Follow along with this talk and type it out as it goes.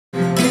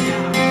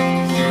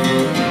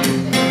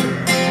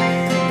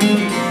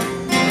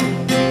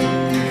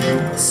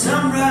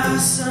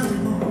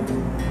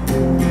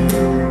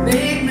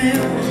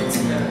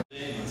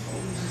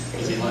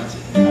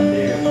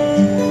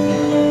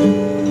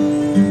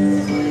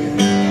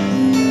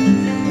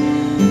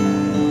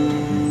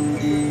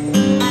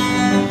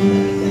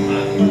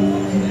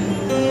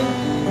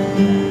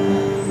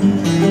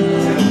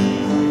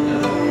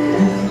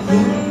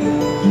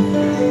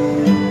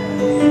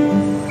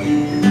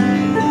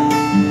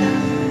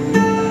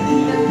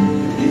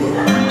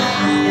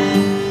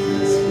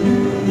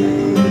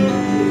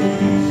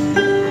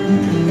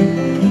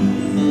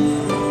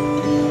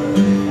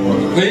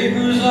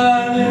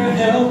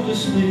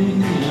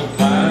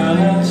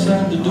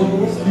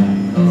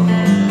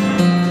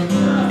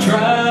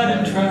Tried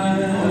and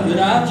tried, but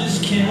I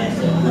just can't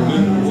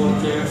remember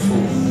what they're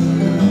for.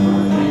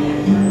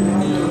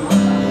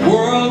 The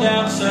world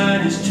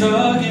outside is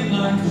tugging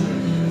like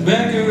a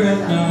beggar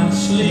at my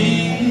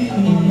sleeve,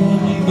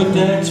 but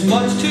that's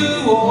much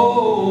too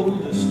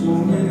old a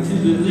story to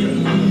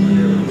believe.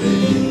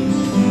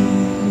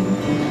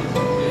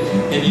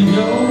 And you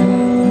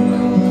know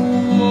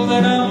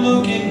that I'm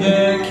looking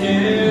back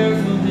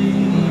carefully,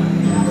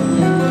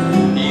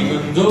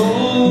 even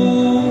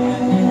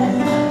though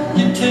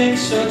you take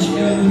such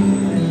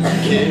good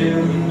care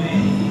of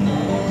me.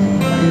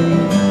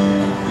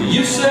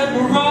 You said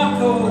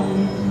Morocco,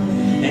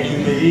 and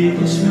you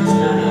made me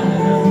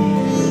smile.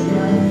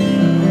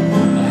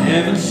 I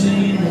haven't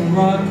seen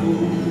Morocco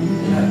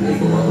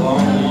for a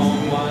long,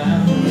 long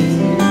while.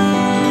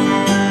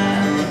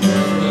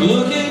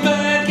 Looking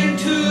back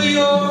into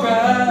your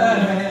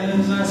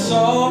eyes, I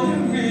saw you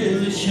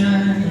really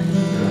shine,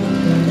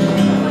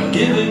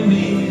 giving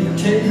me the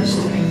taste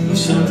of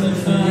something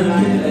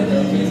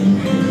fine.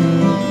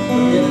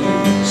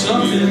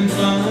 Something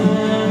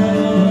fine.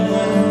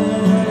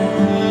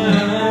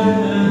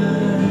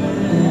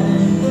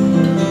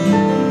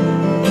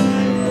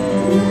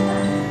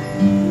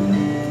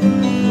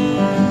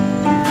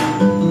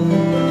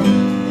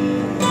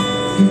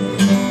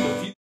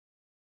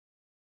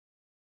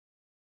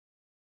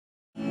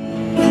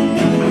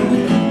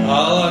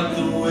 I like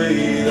the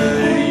way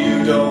that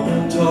you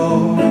don't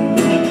talk.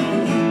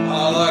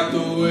 I like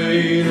the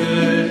way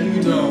that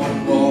you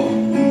don't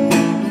walk.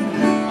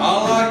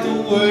 I like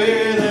the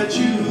way that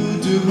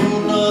you do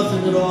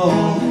nothing at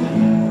all.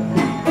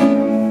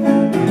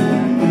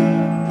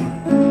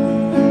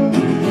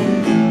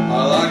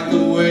 I like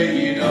the way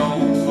you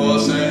don't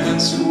fuss and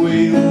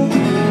squeal.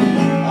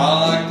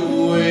 I like the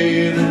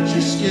way that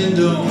your skin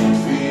don't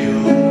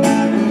feel.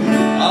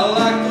 I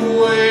like the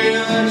way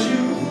that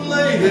you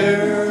lay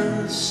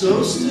there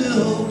so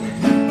still.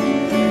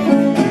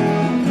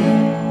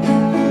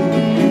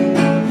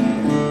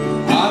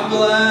 I'm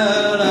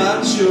glad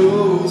I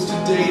chose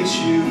to date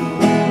you.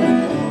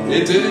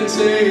 It didn't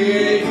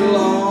take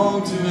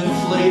long to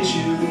inflate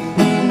you,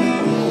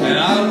 and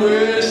I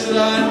wish that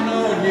I'd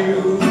known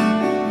you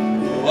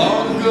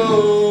long ago.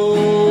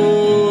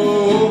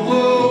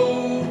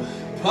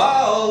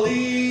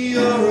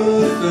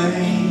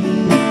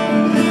 Polyurethane,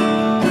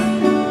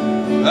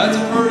 that's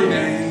a pretty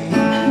name,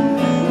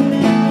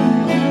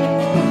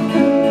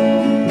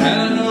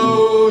 and I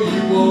know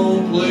you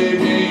won't play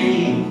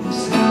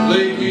games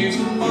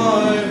with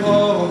my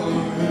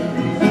heart.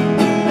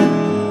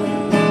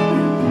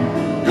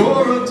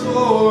 You're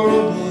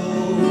adorable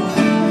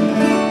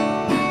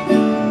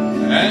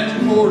and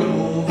you're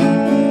portable.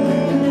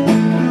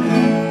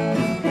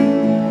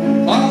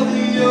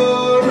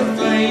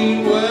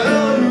 Polyurethane,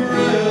 well,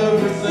 you're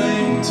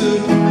everything to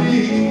me.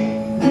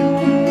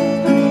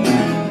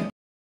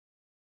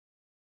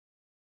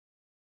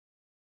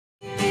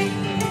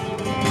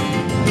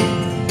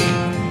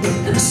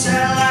 And the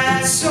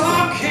satellites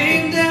all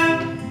came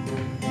down.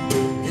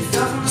 They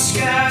fell from the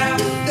sky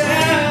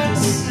without a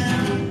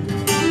sound.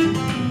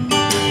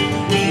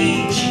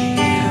 Need you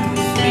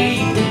with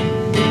me.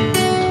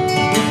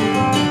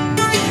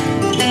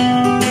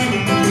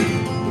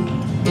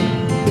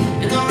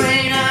 In the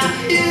rain I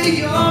hear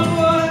your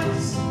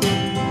voice,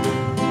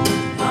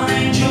 an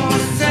angel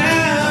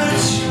without a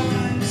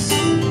choice.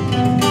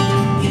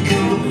 You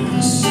come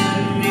and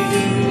set me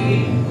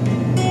free.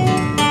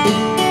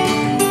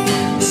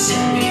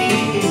 Set me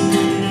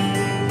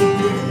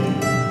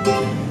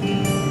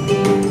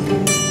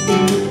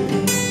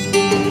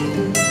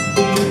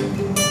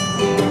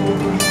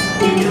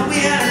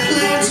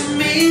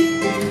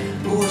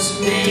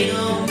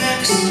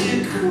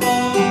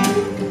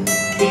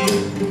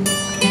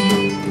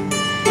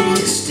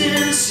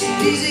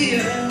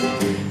easier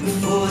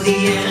before the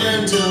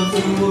end of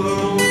the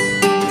world.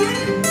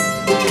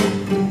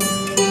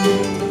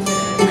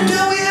 I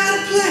know we had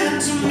a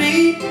plan to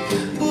meet,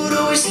 but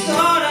always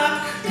thought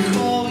I could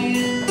call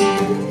you.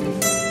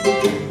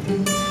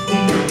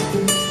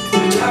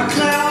 Dark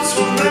clouds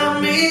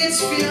around me,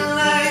 it's feeling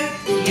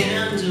like the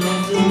end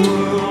of the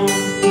world.